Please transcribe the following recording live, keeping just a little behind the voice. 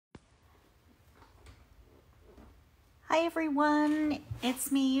Hi everyone,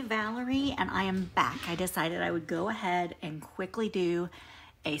 it's me, Valerie, and I am back. I decided I would go ahead and quickly do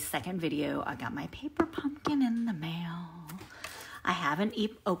a second video. I got my paper pumpkin in the mail. I haven't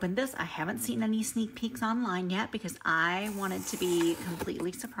opened this. I haven't seen any sneak peeks online yet because I wanted to be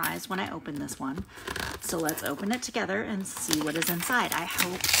completely surprised when I opened this one. So let's open it together and see what is inside. I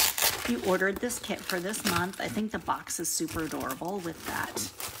hope you ordered this kit for this month. I think the box is super adorable with that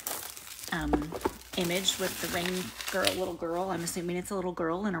image with the rain girl, little girl. I'm assuming it's a little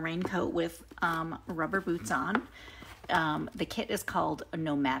girl in a raincoat with rubber boots on. The kit is called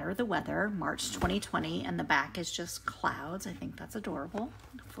No Matter the Weather, March 2020, and the back is just clouds. I think that's adorable.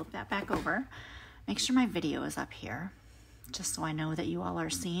 Flip that back over. Make sure my video is up here, just so I know that you all are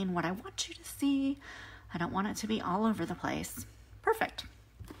seeing what I want you to see. I don't want it to be all over the place. Perfect.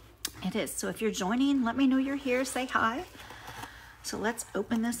 It is. So if you're joining, let me know you're here. Say hi. So let's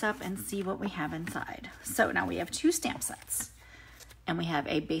open this up and see what we have inside. So now we have two stamp sets and we have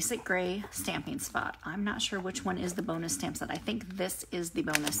a basic gray stamping spot. I'm not sure which one is the bonus stamp set. I think this is the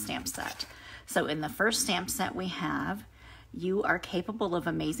bonus stamp set. So in the first stamp set we have, you are capable of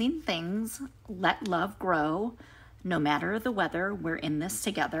amazing things, let love grow, no matter the weather, we're in this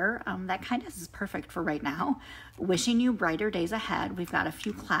together. That kind of is perfect for right now. Wishing you brighter days ahead. We've got a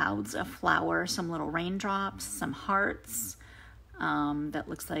few clouds, a flower, some little raindrops, some hearts. That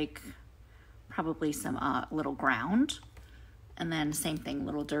looks like probably some little ground, and then same thing,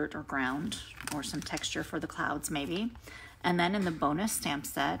 little dirt or ground or some texture for the clouds maybe. And then in the bonus stamp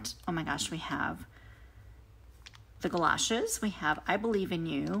set, oh my gosh, we have the galoshes, we have I Believe in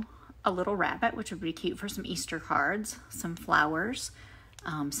You, a little rabbit, which would be cute for some Easter cards, some flowers,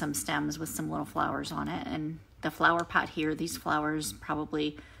 some stems with some little flowers on it, and the flower pot here, these flowers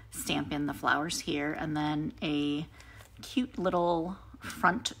probably stamp in the flowers here, and then a cute little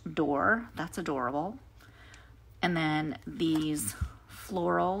front door. That's adorable. And then these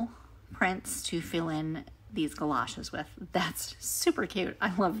floral prints to fill in these galoshes with. That's super cute.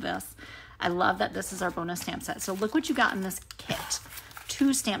 I love this. I love that this is our bonus stamp set. So look what you got in this kit.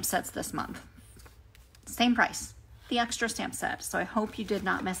 2 stamp sets this month. Same price. The extra stamp set. So I hope you did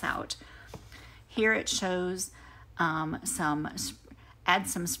not miss out. Here it shows add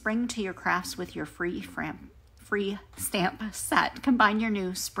some spring to your crafts with your free stamp set. Combine your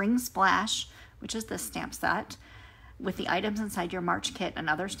new Spring Splash, which is this stamp set, with the items inside your March kit and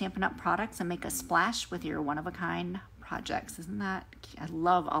other Stampin' Up! Products and make a splash with your one-of-a-kind projects. Isn't that cute? I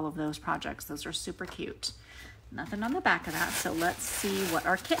love all of those projects. Those are super cute. Nothing on the back of that, so let's see what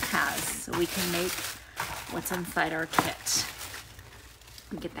our kit has so we can make what's inside our kit.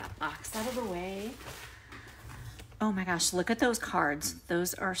 Get that box out of the way. Oh my gosh, look at those cards.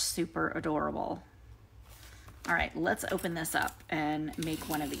 Those are super adorable. All right, let's open this up and make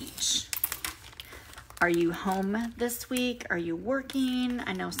one of each. Are you home this week? Are you working?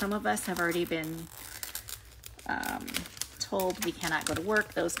 I know some of us have already been told we cannot go to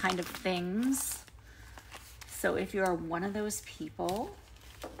work, those kind of things. So if you are one of those people,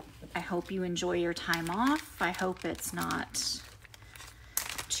 I hope you enjoy your time off. I hope it's not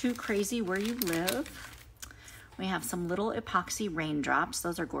too crazy where you live. We have some little epoxy raindrops.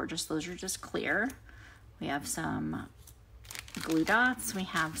 Those are gorgeous. Those are just clear. We have some glue dots. We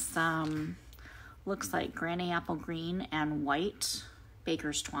have some, looks like granny apple green and white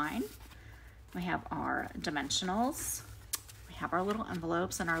baker's twine. We have our dimensionals. We have our little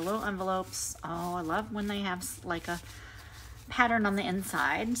envelopes, and our little envelopes, oh, I love when they have like a pattern on the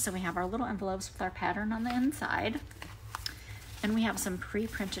inside. So we have our little envelopes with our pattern on the inside. And we have some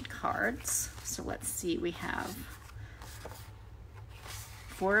pre-printed cards. So let's see, we have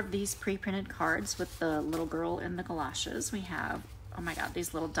 4 of these pre-printed cards with the little girl in the galoshes. We have, oh my god,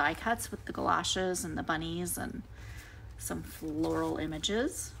 these little die cuts with the galoshes and the bunnies and some floral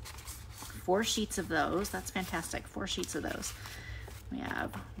images. 4 sheets of those. That's fantastic. 4 sheets of those. We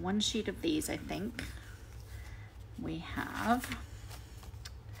have 1 sheet of these, I think. We have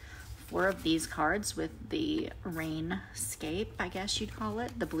 4 of these cards with the rainscape, I guess you'd call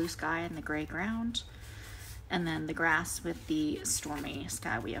it, the blue sky and the gray ground. And then the grass with the stormy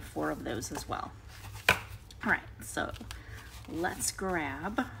sky. We have 4 of those as well. All right, so let's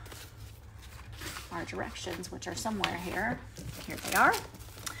grab our directions, which are somewhere here. Here they are.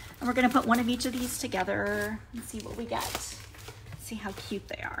 And we're gonna put one of each of these together and see what we get. See how cute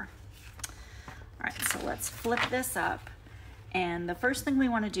they are. All right, so let's flip this up. And the first thing we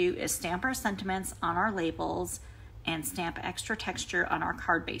wanna do is stamp our sentiments on our labels and stamp extra texture on our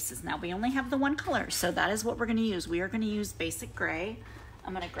card bases. Now we only have the 1 color, so that is what we're gonna use. We are gonna use basic gray.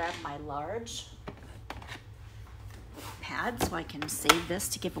 I'm gonna grab my large pad so I can save this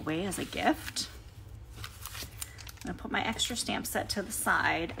to give away as a gift. I'm gonna put my extra stamp set to the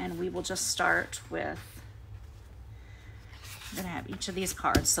side, and we will just start with, I'm gonna have each of these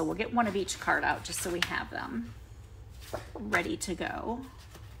cards, so we'll get one of each card out just so we have them ready to go.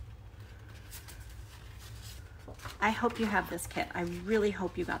 I hope you have this kit. I really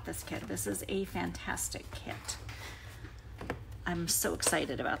hope you got this kit. This is a fantastic kit. I'm so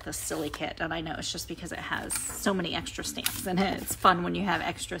excited about this silly kit, and I know it's just because it has so many extra stamps in it. It's fun when you have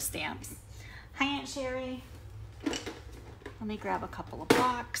extra stamps. Hi, Aunt Sherry. Let me grab a couple of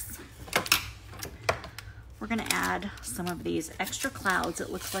blocks. We're gonna add some of these extra clouds.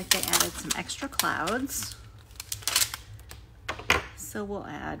 It looks like they added some extra clouds. So we'll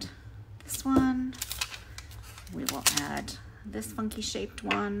add this one. We will add this funky shaped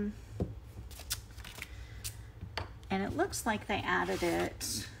one. And it looks like they added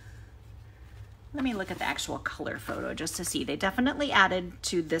it. Let me look at the actual color photo just to see. They definitely added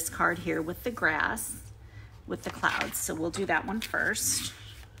to this card here with the grass, with the clouds. So we'll do that one first.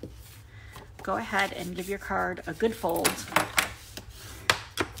 Go ahead and give your card a good fold.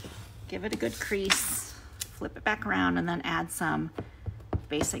 Give it a good crease. Flip it back around and then add some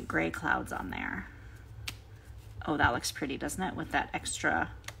basic gray clouds on there. Oh, that looks pretty, doesn't it? With that extra,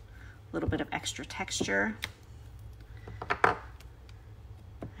 little bit of extra texture.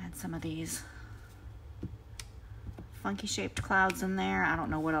 Add some of these funky shaped clouds in there. I don't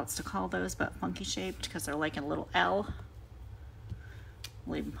know what else to call those, but funky shaped because they're like a little L.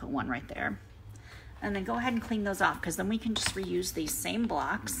 We'll even put one right there. And then go ahead and clean those off, because then we can just reuse these same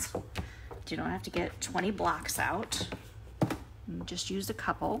blocks. You don't have to get 20 blocks out. You just use a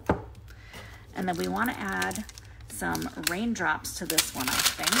couple. And then we want to add some raindrops to this one, I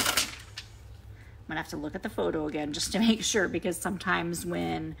think. I'm gonna have to look at the photo again just to make sure, because sometimes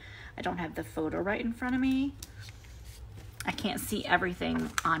when I don't have the photo right in front of me, I can't see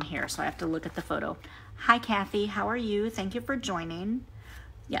everything on here, so I have to look at the photo. Hi, Kathy, how are you? Thank you for joining.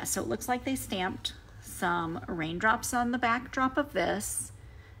 Yeah, so it looks like they stamped some raindrops on the backdrop of this,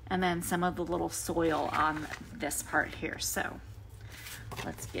 and then some of the little soil on this part here. So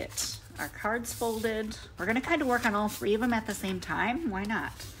let's get our cards folded. We're gonna kind of work on all three of them at the same time. Why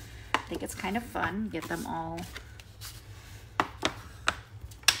not? I think it's kind of fun. Get them all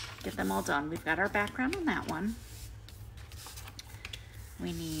done. We've got our background on that one.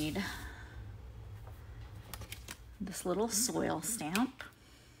 We need this little soil stamp.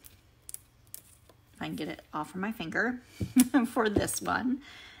 If I can get it off from my finger for this one.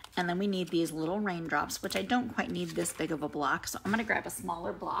 And then we need these little raindrops, which I don't quite need this big of a block, so I'm gonna grab a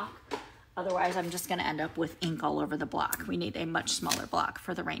smaller block. Otherwise, I'm just gonna end up with ink all over the block. We need a much smaller block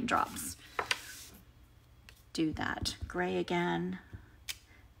for the raindrops. Do that gray again.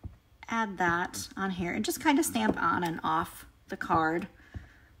 Add that on here and just kind of stamp on and off the card,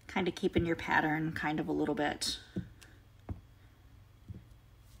 kind of keeping your pattern kind of a little bit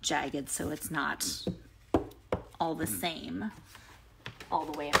jagged so it's not all the same all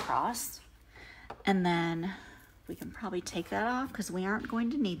the way across. And then we can probably take that off because we aren't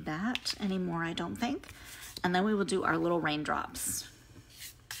going to need that anymore, I don't think. And then we will do our little raindrops.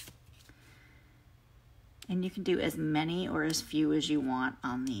 And you can do as many or as few as you want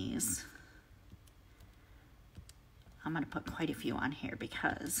on these. I'm gonna put quite a few on here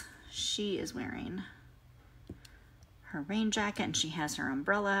because she is wearing her rain jacket and she has her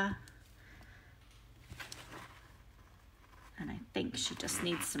umbrella. And I think she just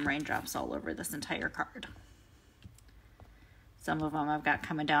needs some raindrops all over this entire card. Some of them I've got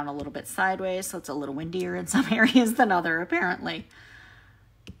coming down a little bit sideways, so it's a little windier in some areas than other, apparently.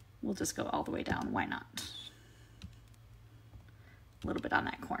 We'll just go all the way down, why not? A little bit on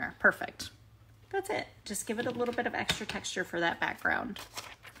that corner, perfect. That's it, just give it a little bit of extra texture for that background.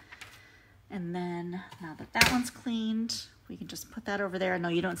 And then, now that that one's cleaned, we can just put that over there. No,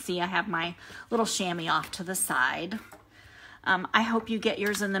 you don't see, I have my little chamois off to the side. I hope you get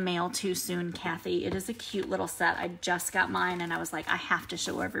yours in the mail too soon, Kathy. It is a cute little set. I just got mine and I was like, I have to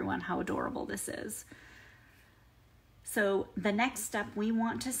show everyone how adorable this is. So the next step, we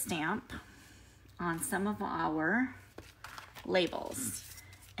want to stamp on some of our labels.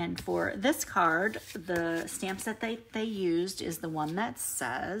 And for this card, the stamp set they used is the one that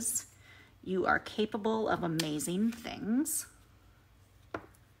says, "You are capable of amazing things."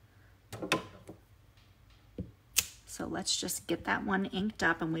 So let's just get that one inked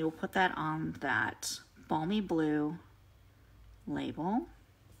up and we will put that on that balmy blue label.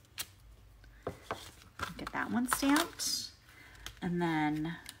 Get that one stamped. And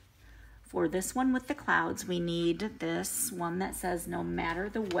then for this one with the clouds, we need this one that says, "No matter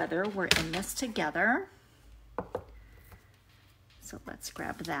the weather, we're in this together." So let's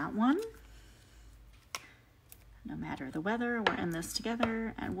grab that one. No matter the weather, we're in this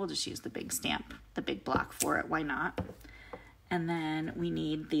together, and we'll just use the big stamp, the big block for it, why not? And then we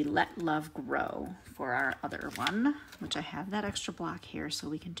need the Let Love Grow for our other one, which I have that extra block here so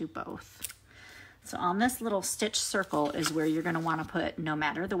we can do both. So on this little stitch circle is where you're gonna wanna put no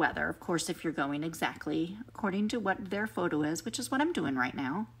matter the weather. Of course, if you're going exactly according to what their photo is, which is what I'm doing right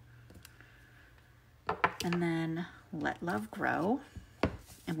now. And then Let Love Grow,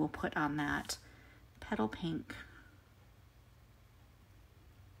 and we'll put on that petal pink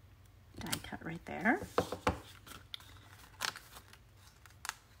die cut right there.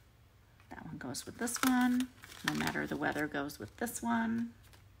 That one goes with this one. No matter the weather goes with this one.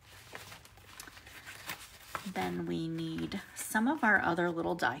 Then we need some of our other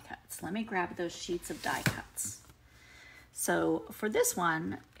little die cuts. Let me grab those sheets of die cuts. So for this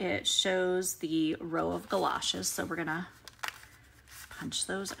one, it shows the row of galoshes. So we're gonna punch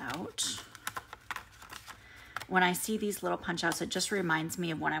those out. When I see these little punch outs, it just reminds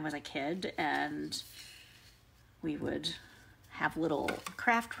me of when I was a kid and we would have little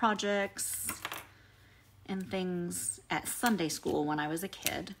craft projects and things at Sunday school when I was a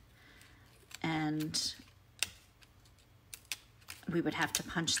kid. And we would have to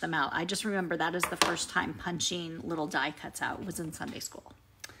punch them out. I just remember that is the first time punching little die cuts out was in Sunday school.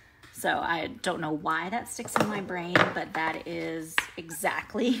 So I don't know why that sticks in my brain, but that is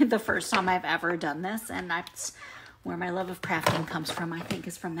exactly the first time I've ever done this. And that's where my love of crafting comes from, I think,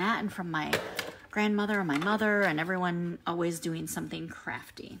 is from that and from my grandmother and my mother and everyone always doing something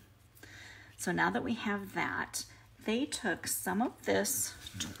crafty. So now that we have that, they took some of this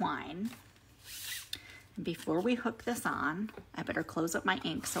twine. Before we hook this on, I better close up my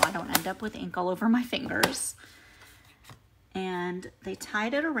ink so I don't end up with ink all over my fingers. And they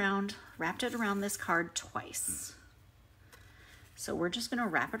tied it around, wrapped it around this card twice. So we're just gonna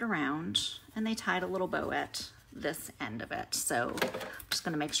wrap it around, and they tied a little bow at this end of it. So I'm just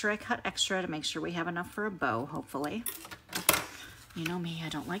gonna make sure I cut extra to make sure we have enough for a bow, hopefully. You know me, I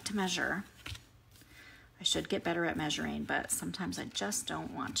don't like to measure. I should get better at measuring, but sometimes I just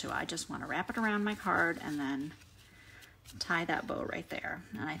don't want to. I just want to wrap it around my card and then tie that bow right there.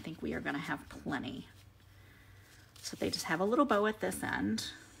 And I think we are gonna have plenty. So they just have a little bow at this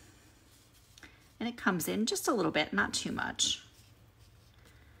end, and it comes in just a little bit, not too much.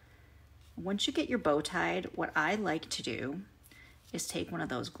 Once you get your bow tied, what I like to do is take one of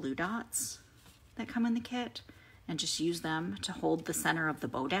those glue dots that come in the kit and just use them to hold the center of the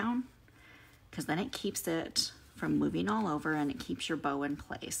bow down, because then it keeps it from moving all over and it keeps your bow in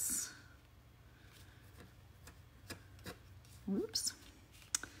place. Oops.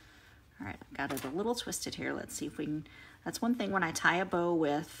 All right, I've got it a little twisted here. Let's see if we can, that's one thing when I tie a bow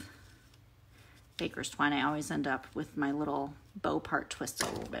with baker's twine, I always end up with my little bow part twisted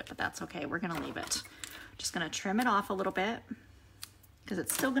a little bit, but that's okay, we're gonna leave it. Just gonna trim it off a little bit because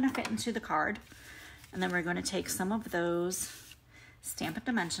it's still gonna fit into the card. And then we're gonna take some of those Stampin'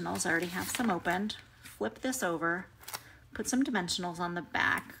 Dimensionals, I already have some opened, flip this over, put some dimensionals on the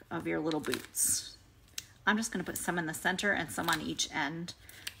back of your little boots. I'm just gonna put some in the center and some on each end.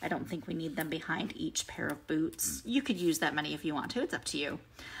 I don't think we need them behind each pair of boots. You could use that many if you want to, it's up to you.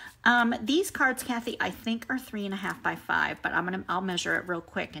 These cards, Kathy, I think are 3.5 by 5, but I'll measure it real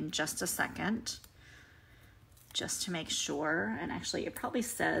quick in just a second, just to make sure. And actually it probably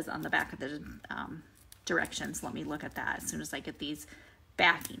says on the back of the directions, let me look at that as soon as I get these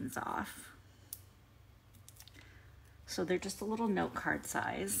backings off. So they're just a little note card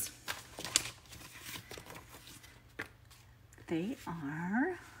size. They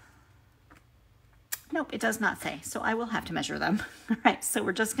are, nope, it does not say, so I will have to measure them. All right, so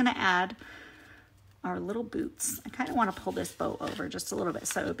we're just gonna add our little boots. I kind of want to pull this bow over just a little bit.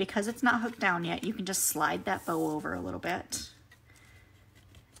 So because it's not hooked down yet, you can just slide that bow over a little bit.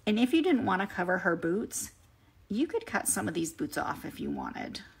 And if you didn't want to cover her boots, you could cut some of these boots off if you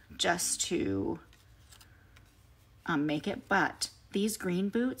wanted, just to make it. But these green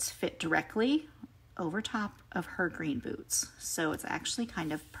boots fit directly over top of her green boots. So it's actually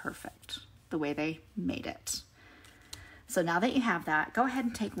kind of perfect the way they made it. So now that you have that, go ahead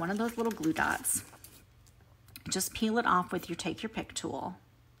and take one of those little glue dots. Just peel it off with your take your pick tool.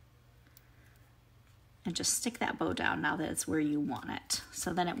 And just stick that bow down now that it's where you want it.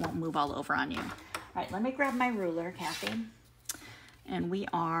 So then it won't move all over on you. All right, let me grab my ruler, Kathy. And we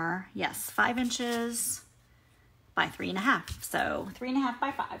are, yes, 5 inches by 3.5. So 3.5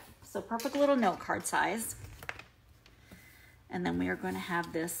 by 5. So perfect little note card size. And then we are going to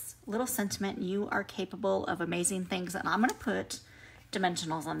have this little sentiment, you are capable of amazing things. And I'm going to put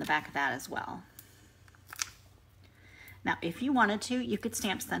dimensionals on the back of that as well. Now, if you wanted to, you could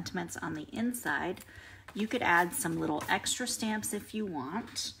stamp sentiments on the inside You could add some little extra stamps if you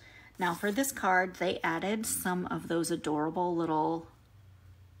want. Now for this card, they added some of those adorable little,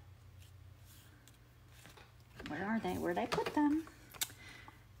 where are they? Where'd I put them?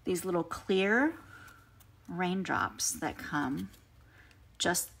 These little clear raindrops that come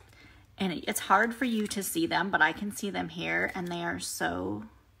just, and it's hard for you to see them, but I can see them here, and they are so,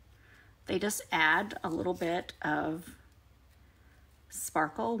 they just add a little bit of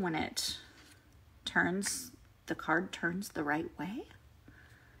sparkle when it turns, the card turns the right way,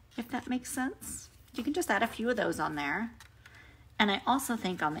 if that makes sense. You can just add a few of those on there. And I also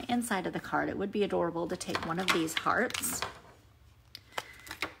think on the inside of the card, it would be adorable to take one of these hearts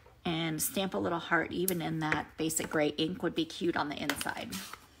and stamp a little heart even in that basic gray ink would be cute on the inside.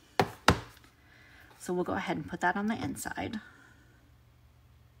 So we'll go ahead and put that on the inside.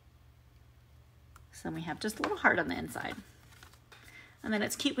 So we have just a little heart on the inside. And then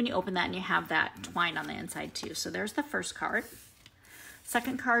it's cute when you open that and you have that twine on the inside too. So there's the first card.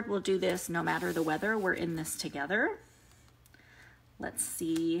 Second card, we'll do this no matter the weather. We're in this together. Let's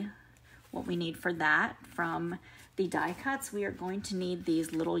see what we need for that. From the die cuts, we are going to need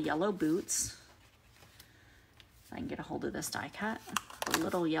these little yellow boots. If I can get a hold of this die cut. The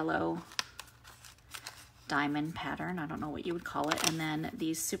little yellow diamond pattern. I don't know what you would call it. And then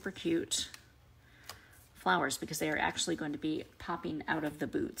these super cute flowers because they are actually going to be popping out of the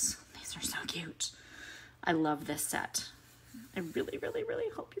boots. These are so cute. I love this set. I really, really, really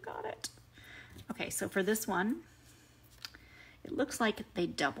hope you got it. Okay, so for this one, it looks like they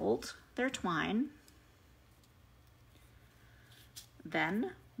doubled their twine,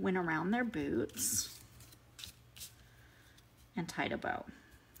 then went around their boots and tied a bow.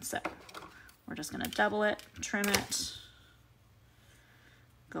 So we're just gonna double it, trim it,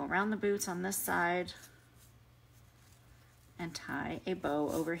 go around the boots on this side, and tie a bow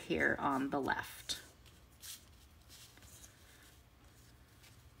over here on the left.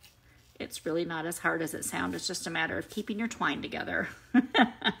 It's really not as hard as it sounds. It's just a matter of keeping your twine together.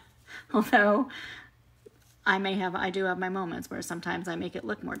 Although I do have my moments where sometimes I make it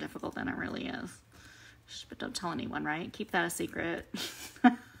look more difficult than it really is. But don't tell anyone, right? Keep that a secret.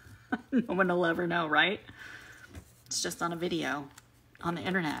 No one will ever know, right? It's just on a video on the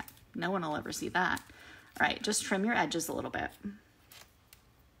internet. No one will ever see that. All right, just trim your edges a little bit.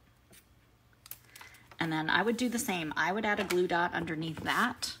 And then I would do the same. I would add a glue dot underneath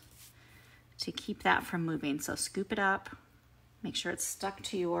that to keep that from moving. So scoop it up, make sure it's stuck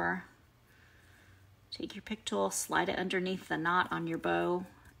to your, take your pick tool, slide it underneath the knot on your bow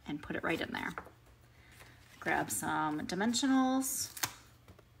and put it right in there. Grab some dimensionals,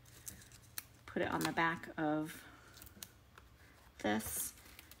 put it on the back of this.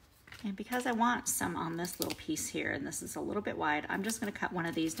 And because I want some on this little piece here, and this is a little bit wide, I'm just gonna cut one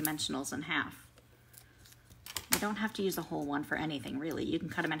of these dimensionals in half. You don't have to use a whole one for anything, really. You can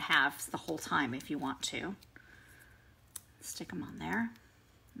cut them in halves the whole time if you want to. Stick them on there.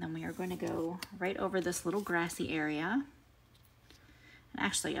 And then we are going to go right over this little grassy area. And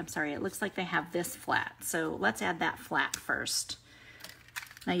actually, I'm sorry, it looks like they have this flat. So let's add that flat first.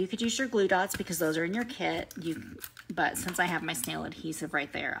 Now you could use your glue dots because those are in your kit. But since I have my snail adhesive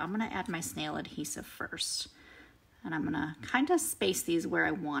right there, I'm gonna add my snail adhesive first. And I'm gonna kind of space these where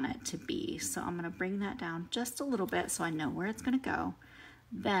I want it to be. So I'm gonna bring that down just a little bit so I know where it's gonna go.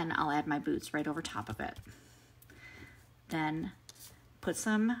 Then I'll add my boots right over top of it. Then put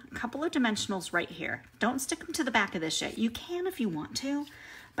a couple of dimensionals right here. Don't stick them to the back of this yet. You can if you want to,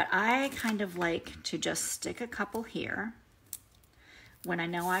 but I kind of like to just stick a couple here when I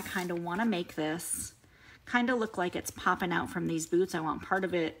know I kind of wanna make this kind of look like it's popping out from these boots. I want part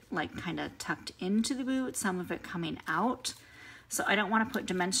of it like kind of tucked into the boot, some of it coming out. So I don't want to put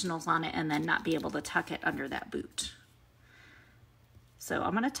dimensionals on it and then not be able to tuck it under that boot. So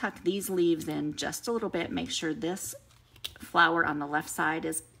I'm going to tuck these leaves in just a little bit, make sure this flower on the left side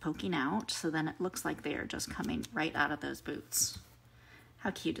is poking out. So then it looks like they are just coming right out of those boots.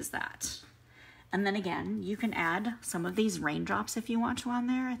 How cute is that? And then again, you can add some of these raindrops if you want to on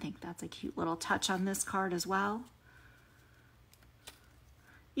there. I think that's a cute little touch on this card as well.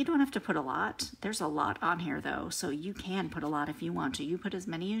 You don't have to put a lot. There's a lot on here though, so you can put a lot if you want to. You put as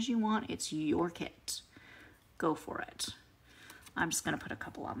many as you want. It's your kit. Go for it. I'm just gonna put a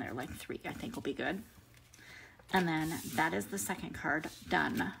couple on there, like 3 I think will be good. And then that is the second card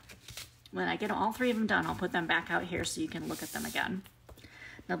done. When I get all 3 of them done, I'll put them back out here so you can look at them again.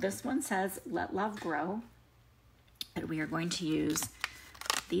 Now this one says, Let Love Grow, and we are going to use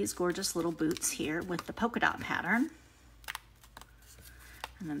these gorgeous little boots here with the polka dot pattern.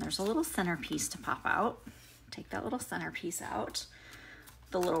 And then there's a little centerpiece to pop out. Take that little centerpiece out.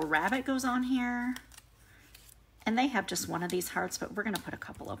 The little rabbit goes on here. And they have just one of these hearts, but we're going to put a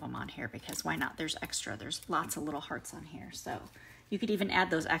couple of them on here because why not? There's extra. There's lots of little hearts on here. So you could even add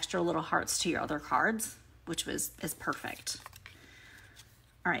those extra little hearts to your other cards, which is perfect.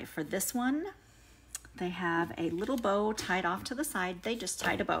 All right, for this one, they have a little bow tied off to the side. They just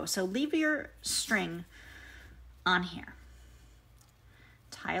tied a bow. So leave your string on here.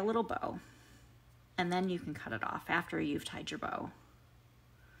 Tie a little bow, and then you can cut it off after you've tied your bow.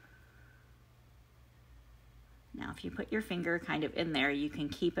 Now, if you put your finger kind of in there, you can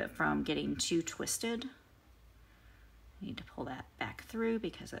keep it from getting too twisted. You need to pull that back through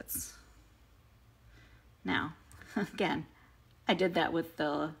because it's... Now, again, I did that with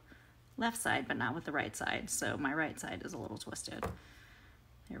the left side, but not with the right side. So my right side is a little twisted.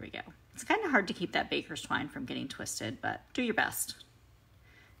 There we go. It's kind of hard to keep that baker's twine from getting twisted, but do your best.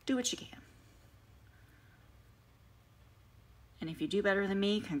 Do what you can. And if you do better than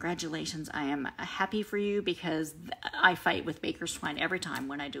me, congratulations. I am happy for you because I fight with baker's twine every time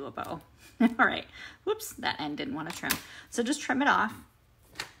when I do a bow. All right. Whoops, that end didn't want to trim. So just trim it off.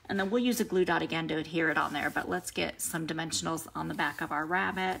 And then we'll use a glue dot again to adhere it on there. But let's get some dimensionals on the back of our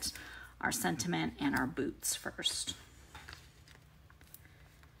rabbit, our sentiment, and our boots first.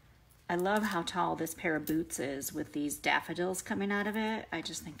 I love how tall this pair of boots is with these daffodils coming out of it. I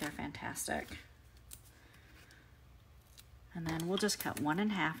just think they're fantastic. And then we'll just cut 1 in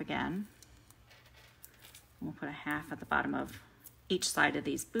half again. We'll put a half at the bottom of each side of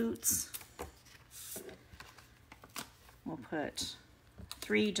these boots. We'll put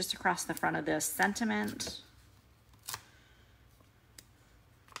 3 just across the front of this sentiment.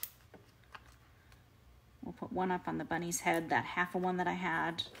 We'll put 1 up on the bunny's head, that half of one that I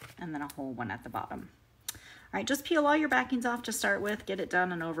had, and then a whole one at the bottom. All right, just peel all your backings off to start with, get it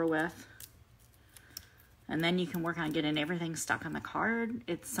done and over with. And then you can work on getting everything stuck on the card.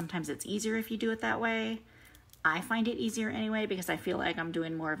 Sometimes it's easier if you do it that way. I find it easier anyway because I feel like I'm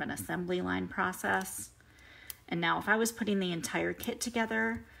doing more of an assembly line process. And now if I was putting the entire kit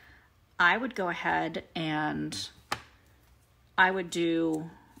together, I would go ahead and I would do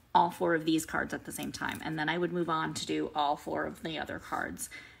all 4 of these cards at the same time. And then I would move on to do all 4 of the other cards.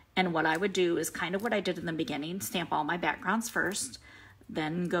 And what I would do is kind of what I did in the beginning, stamp all my backgrounds first,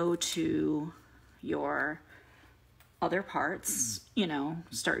 then go to your other parts, you know,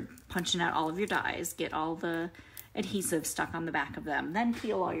 start punching out all of your dies, get all the adhesive stuck on the back of them, then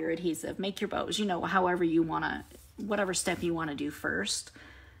peel all your adhesive, make your bows, you know, however you want to, whatever step you want to do first.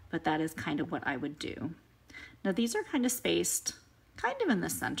 But that is kind of what I would do. Now these are kind of spaced kind of in the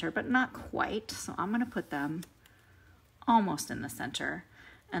center, but not quite. So I'm going to put them almost in the center.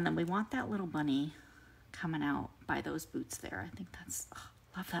 And then we want that little bunny coming out by those boots there. I think that's, oh,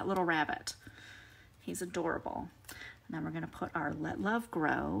 love that little rabbit. He's adorable. And then we're going to put our Let Love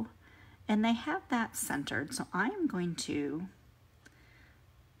Grow. And they have that centered. So I'm going to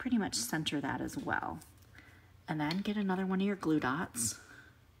pretty much center that as well. And then get another one of your glue dots.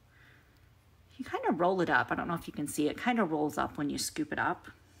 You kind of roll it up. I don't know if you can see it. Kind of rolls up when you scoop it up.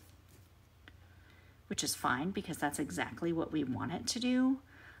 Which is fine because that's exactly what we want it to do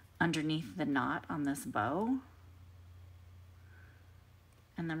underneath the knot on this bow.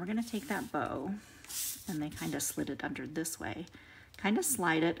 And then we're going to take that bow, and they kind of slid it under this way. Kind of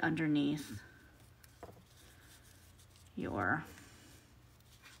slide it underneath your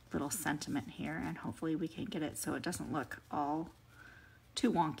little sentiment here, and hopefully we can get it so it doesn't look all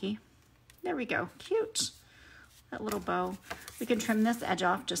too wonky. There we go. Cute. That little bow. We can trim this edge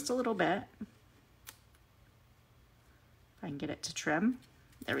off just a little bit. If I can get it to trim.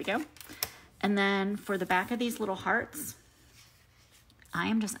 There we go. And then for the back of these little hearts, I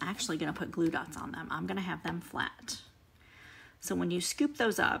am just actually going to put glue dots on them. I'm going to have them flat. So when you scoop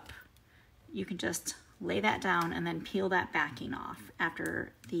those up, you can just lay that down and then peel that backing off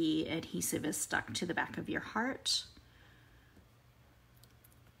after the adhesive is stuck to the back of your heart.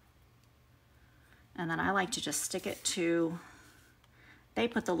 And then I like to just stick it to, they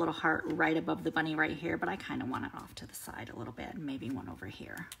put the little heart right above the bunny right here, but I kind of want it off to the side a little bit, and maybe one over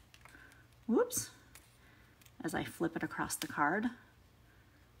here. Whoops. As I flip it across the card.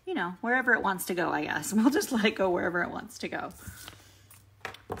 You know, wherever it wants to go, I guess. We'll just let it go wherever it wants to go.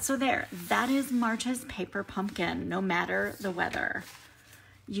 So there, that is March's Paper Pumpkin, no matter the weather.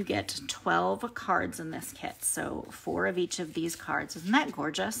 You get 12 cards in this kit, so 4 of each of these cards. Isn't that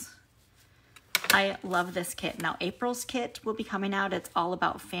gorgeous? I love this kit. Now, April's kit will be coming out. It's all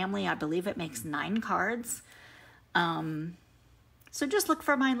about family. I believe it makes 9 cards. So just look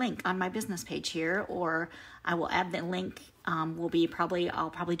for my link on my business page here, or I will add the link.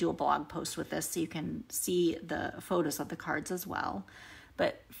 I'll probably do a blog post with this so you can see the photos of the cards as well.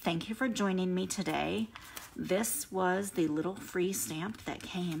 But thank you for joining me today. This was the little free stamp that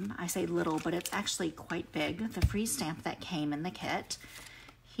came. I say little, but it's actually quite big. The free stamp that came in the kit.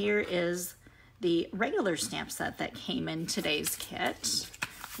 Here is the regular stamp set that came in today's kit.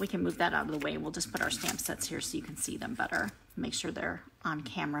 We can move that out of the way. We'll just put our stamp sets here so you can see them better. Make sure they're on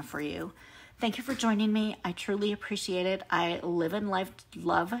camera for you. Thank you for joining me. I truly appreciate it. I live and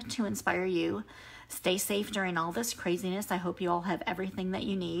love to inspire you. Stay safe during all this craziness. I hope you all have everything that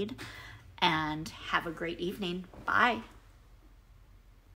you need. And have a great evening. Bye.